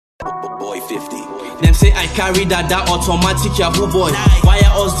Boy 50. Them say I carry that automatic Yahoo boy. Wire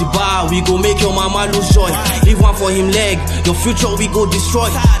us the bar, we go make your mama lose joy. Leave one for him leg, your future we go destroy.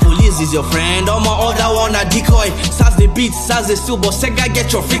 Police is your friend, all my other one a decoy. Saz the beat, Saz the still, but Sega get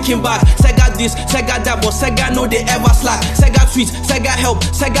your freaking back. Sega this, Sega that, but Sega know they ever slack. Sega tweet, Sega help,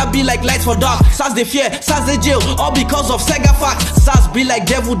 Sega be like light for dark. Saz the fear, Saz the jail, all because of Sega fact. Saz be like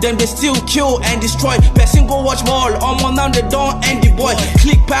devil, them they still kill and destroy. Person go watch ball, all man now they don't end the boy.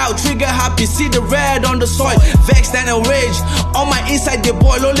 Click pow, trigger happy, see the red on the soil. Vexed and enraged, on my inside the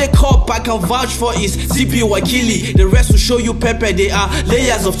boil. Only cup I can vouch for is CP Wakili. The rest will show you pepper, they are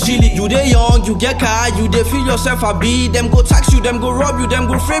layers of chili. You they young, you get car, you they feel yourself a beat. Them go tax you, them go rob you, them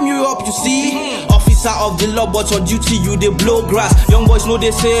go frame you up, you see. Officer of the law, but on duty you they blow grass. Young boys know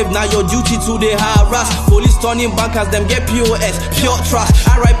they save, now your duty to they harass. Police turning bankers, them get POS, pure trust.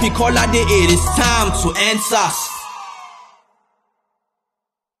 RIP caller day, it is time to end SARS.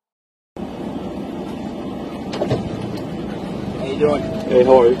 Hey,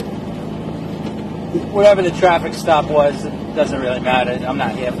 how are you? Whatever the traffic stop was, it doesn't really matter. I'm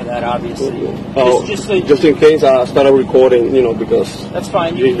not here for that, obviously. Oh, just in case I started recording, you know, because that's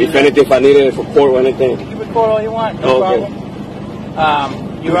fine. If anything, if I needed it for court or anything. You can record all you want, no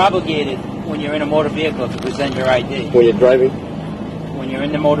problem. You're obligated when you're in a motor vehicle to present your ID. When you're driving? When you're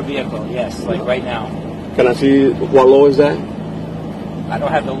in the motor vehicle, yes, like right now. Can I see what law is that? I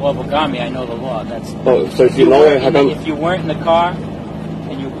don't have the law book on me. I know the law. That's. Oh, so if you know it, how come? If you weren't in the car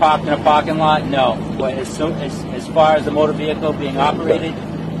and you parked in a parking lot, no. But as far as the motor vehicle being operated,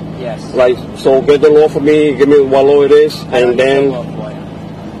 yes. Right. So get the law for me. Give me what law it is, and then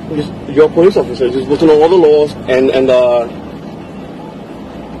you're a police officer. Just go to know all the laws and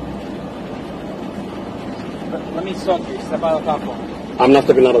Let me talk to you. Step out of the car for me. I'm not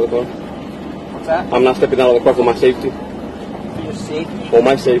stepping out of the car. What's that? I'm not stepping out of the car for my safety. For your safety? For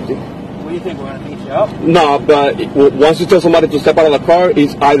my safety. What do you think? We're going to beat you up? No, but once you tell somebody to step out of the car,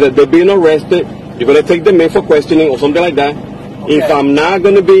 it's either they're being arrested, you're going to take them in for questioning or something like that. Okay. If I'm not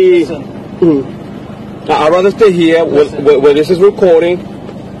going to be... I'd rather stay here where this is recording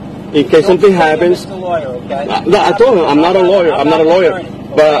in case something happens. Mr. Lawyer, okay? I told him I'm not a lawyer. I'm not a lawyer.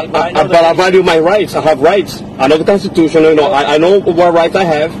 But I value my rights. I have rights. I know the Constitution. You know, I know what rights I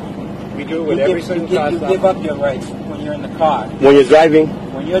have. We do with every single car. You give up your rights when you're in the car. When you're driving.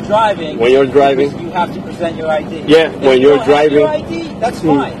 When you're driving. When you're driving. You have to present your ID. Yeah, when you're driving. Your ID, that's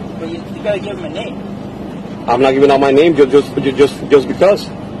fine. But you got to give them a name. I'm not giving out my name just because. Because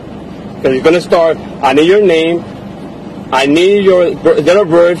you're gonna start. I need your name. I need your date of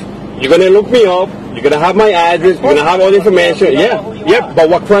birth. You're gonna look me up. You're gonna have my address. You're gonna have all the information. Yeah. But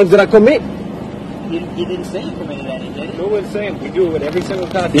what crimes did I commit? You didn't say you committed any, did you? No one's saying we do it with every single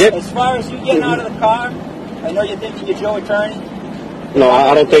car. Yep. As far as you getting out of the car, I know you're thinking you're Joe Attorney. No,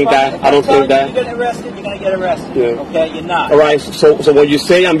 I don't think that. I don't think that. If you're getting arrested, you're gonna get arrested. Yeah. Okay, you're not. All right. So when you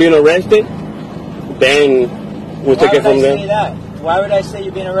say I'm being arrested, then we'll take it from there. Why would I say that? Why would I say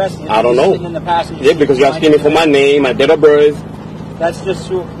you're being arrested? I don't know. In the passenger yeah, because you're asking me for my name, my date of birth. That's just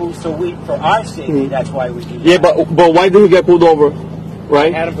for our safety. That's why we do that. Yeah, but why did he get pulled over?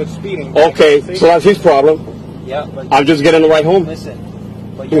 Right? Had him for speeding. Okay, so that's his problem. Yeah, but I'm just getting the ride home. Listen,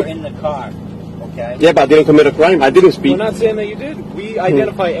 but you're in the car, okay? Yeah, but I didn't commit a crime. I didn't speed. We're not saying that you did. We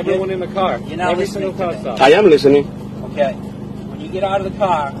identify everyone in the car. You're not every listening single car to me. stop. I am listening. Okay. When you get out of the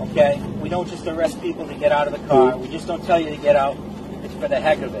car, okay, we don't just arrest people to get out of the car. We just don't tell you to get out. It's for the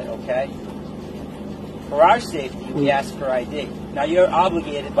heck of it, okay? For our safety, we ask for ID. Now, you're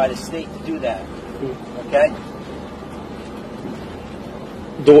obligated by the state to do that, okay?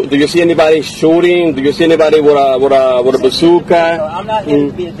 Do you see anybody shooting? Do you see anybody with a bazooka? No, I'm not here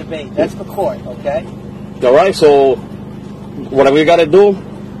to be a debate. That's for court, okay? All right, so whatever you got to do,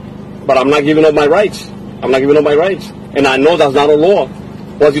 but I'm not giving up my rights. I'm not giving up my rights. And I know that's not a law.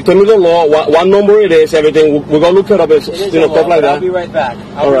 Once you tell me the law, what number it is, everything, we're going to look it up and stuff like that. I'll be right back.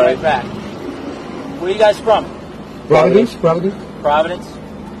 I'll be right back. Where are you guys from? Providence. Providence?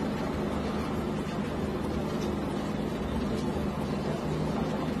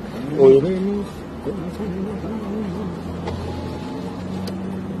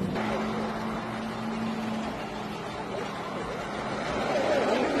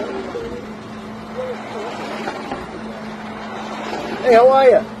 Hey, how are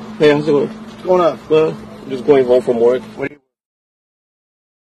you? Hey, how's it going? What's going on? Well, just going home from work.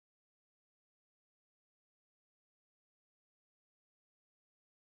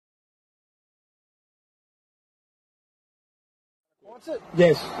 Wants it?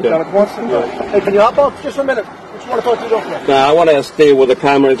 Yes. Dominic wants it? Yeah. Hey, can you hop out just for a minute? I just want to talk to you real quick. Nah, I want to stay with the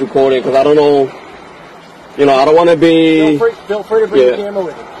camera is recording because I don't know. You know, I don't want to be... Feel free to bring the camera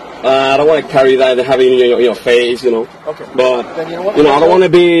with you. I don't want to carry that and have it in your face, you know. Okay. But, Then you know what? I don't want to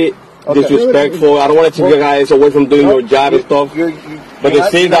be Okay. disrespectful. I don't want to take you guys away from doing your job and stuff. But they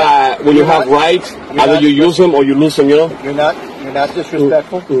say that when you have rights, either you use them or you lose them, you know. You're not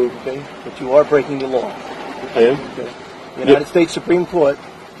disrespectful, okay? But you are breaking the law. I am. Okay. The United States Supreme Court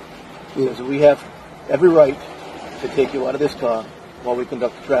says that we have every right to take you out of this car while we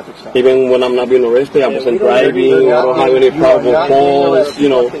conduct a traffic stop. Even when I'm not being arrested, I wasn't driving, I don't have any probable cause, you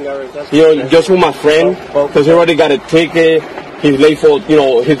know. Just with my friend, because he already got a ticket, he's late for,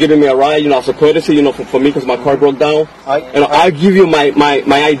 he's giving me a ride, as a courtesy, for me, because my car broke down. I'll give you my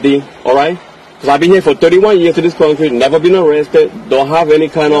ID, all right? Because I've been here for 31 years in this country, never been arrested, don't have any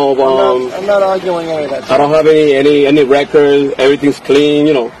kind of, I'm not arguing any of that stuff. I don't have any records, everything's clean,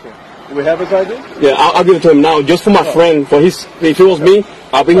 Do we have his ID? Yeah, I'll give it to him now, just for my friend. If it was me,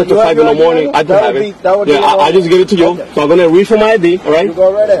 I'll be here till 5 in the morning. I don't have it. I just give it to you. Okay. So I'm gonna read for my ID, all right? You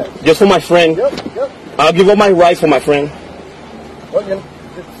go right ahead. Just for my friend. Yep. I'll give up my rights for my friend. Well, it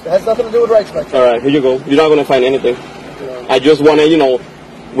has nothing to do with rights, my friend. All right, here you go. You're not gonna find anything. I just wanna,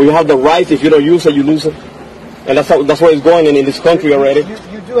 we have the rights. If you don't use it, you lose it, and that's where it's going in this country already.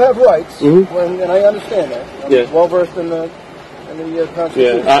 You do have rights, and I understand that. I'm well versed in the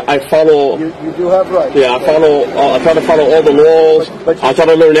Constitution. Yeah, I follow. You do have rights. Yeah, I follow. I try to follow all the laws. I try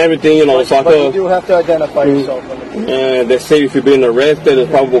to learn everything, so I But you do have to identify yourself. They say if you're being arrested, there's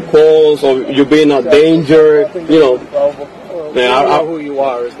probable cause, or you're being a danger, We don't know who you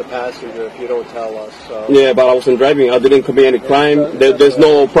are as the passenger if you don't tell us. So. Yeah, but I wasn't driving. I didn't commit any crime. There's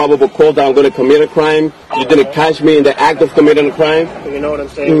no probable cause that I'm going to commit a crime. You didn't catch me in the act of committing a crime. You know what I'm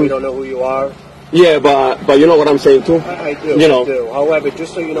saying? We don't know who you are. Yeah, but you know what I'm saying too? I do. I do. However,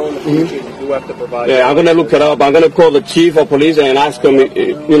 just so you know in the future, you do have to provide. Yeah, I'm going to look it up. I'm going to call the chief of police and ask him,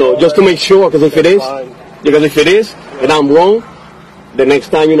 just to make sure, because if it is, and I'm wrong, the next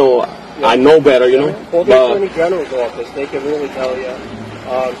time, I know better, Well, the Attorney General's office, they can really tell you.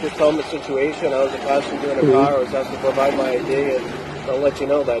 Just tell them the situation. I was a passenger in a car. I was asked to provide my ID, and they'll let you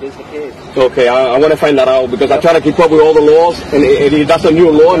know that is the case. Okay, I want to find that out, because I try to keep up with all the laws, and if that's a new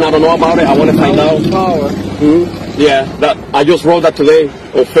law and I don't know about it, I want to find out. Power. Yeah, I just wrote that today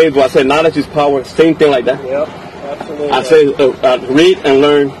on Facebook. I said knowledge is power, same thing like that. Yep, absolutely. I say read and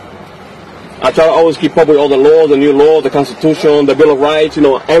learn. I try to always keep up with all the laws, the new laws, the Constitution, the Bill of Rights,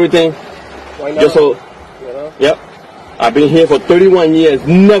 everything. Why not? Just so, Yep. I've been here for 31 years,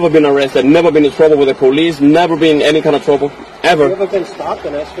 never been arrested, never been in trouble with the police, never been in any kind of trouble, ever. You ever been stopped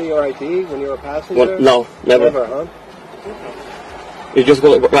and asked for your ID when you're a passenger? Well, no, never. Never, huh? It just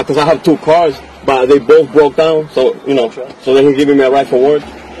goes, because I have two cars, but they both broke down, so, so they can give me a ride for work.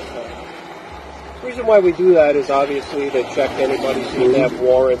 The reason why we do that is obviously to check anybody, see if they have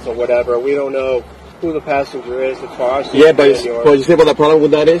warrants or whatever. We don't know who the passenger is as far as but you see what the problem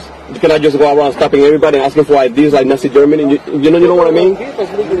with that is? Can I just go around stopping everybody and asking for IDs like Nazi Germany? You know what I mean? Vehicles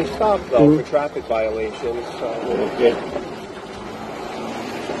legally stopped though for traffic violations. So.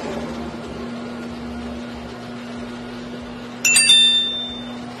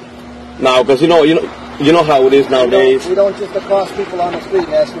 Now, because you know how it is nowadays. We don't just accost people on the street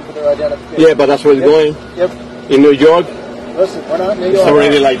and ask them for their identification. Yeah, but that's where it's going. Yep. In New York. Listen, we're not in New York. It's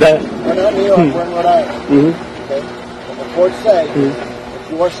already like that. We're not in New York. We're in Rhode Island. Okay. And the courts say if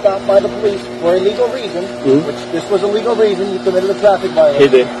you are stopped by the police for a legal reason, which this was a legal reason, you committed a traffic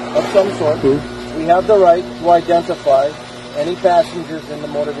violation of some sort. We have the right to identify any passengers in the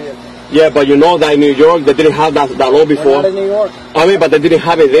motor vehicle. Yeah, but you know that in New York they didn't have that law before. We're not in New York. I mean, but they didn't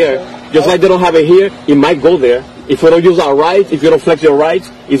have it there. Just like they don't have it here, it might go there. If we don't use our rights, if you don't flex your rights,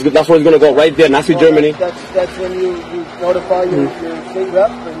 that's where it's going to go, right there, Nazi Germany. That's when you notify your state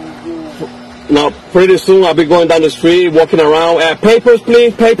rep and you... Now, pretty soon I'll be going down the street, walking around. Papers,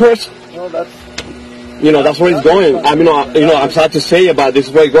 please, papers. No, that's... that's where it's going. I mean, I'm sad to say about this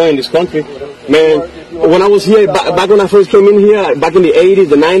is where it's going in this country. Man, when I was here, back when I first came in here, back in the 80s,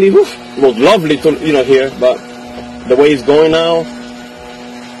 the 90s, it was lovely to, here, but the way it's going now,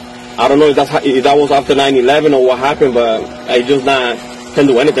 I don't know if that was after 9/11 or what happened, but I just can't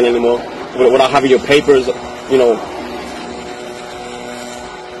do anything anymore without having your papers,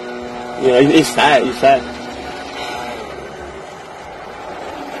 it's sad, it's sad.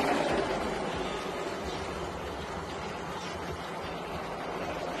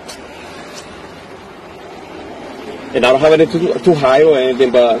 And I don't have anything too high or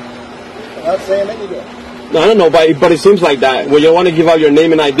anything, but... I'm not saying that you do. No, I don't know, but it seems like that. When you want to give out your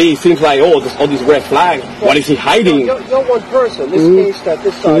name and ID, it seems like, all these red flags. What is he hiding? You're one person. This case that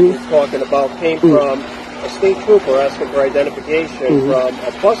this sergeant is talking about came from a state trooper asking for identification from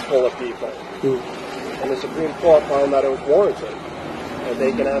a bus full of people. And the Supreme Court found that it was warranted. and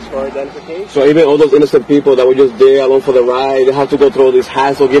they can ask for identification. So even all those innocent people that were just there along for the ride, they have to go through all this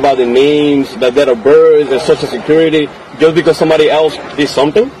hassle, give out the names, the date of birth, and social security, just because somebody else did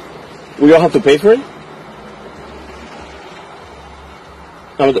something? We all have to pay for it?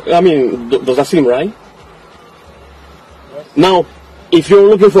 I mean, does that seem right? Now, if you're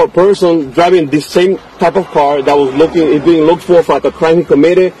looking for a person driving the same type of car that was being looked for like a crime he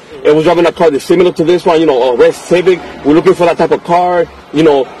committed, it was driving a car that's similar to this one, a red Civic, we're looking for that type of car,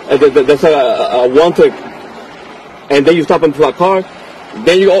 there's a wanted, and then you stop into a car, then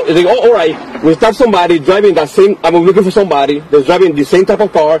they go, all right, we stop somebody driving that same, we're looking for somebody that's driving the same type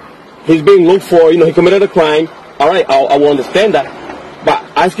of car, he's being looked for, he committed a crime, all right, I will understand that, but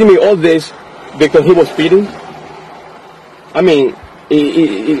asking me all this because he was speeding, I mean,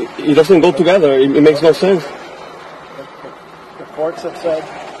 it doesn't go together. It makes no sense. The courts have said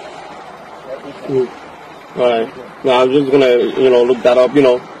that we can. All right. Now I'm just gonna, look that up.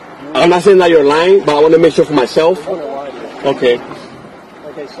 I'm not saying that you're lying, but I want to make sure for myself. Okay.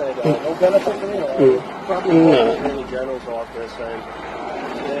 Like I said, no benefit for me. Probably the Attorney General's office and.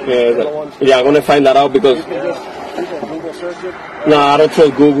 Yeah, I'm gonna find that out because. You can Google search it. No, I don't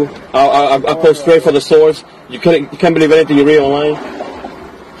trust Google. I post straight for the source. You can't believe anything you read online.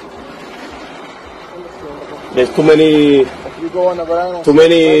 There's too many,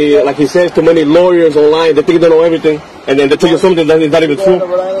 like he says, too many lawyers online. They think they know everything, and then they tell you something that is not even true. On the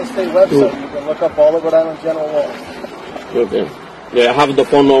Rhode Island State website, you can look up all the Rhode Island general laws. Okay. Yeah, I have the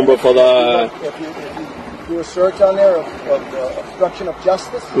phone number for the. If you do a search on there of obstruction of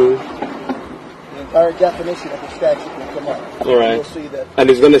justice, the entire definition of the statute will come up. All right. You'll see that. And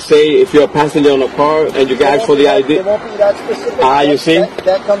it's going to say if you're a passenger on a car and you can ask for the ID. It won't be that specific. You see?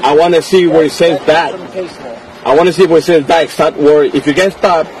 That comes I want to see where it says that. From case law. I want to see where it says that exact word. If you get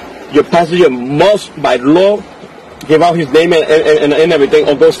stopped, your passenger must, by law, give out his name and everything,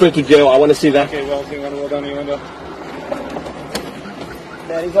 or go straight to jail. I want to see that. Okay, well done, Linda.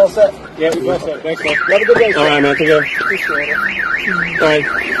 Man, he's all set. Yeah, he's all set. Thanks, man. Have a good day, sir. All right, man. Take care. Appreciate it. All right.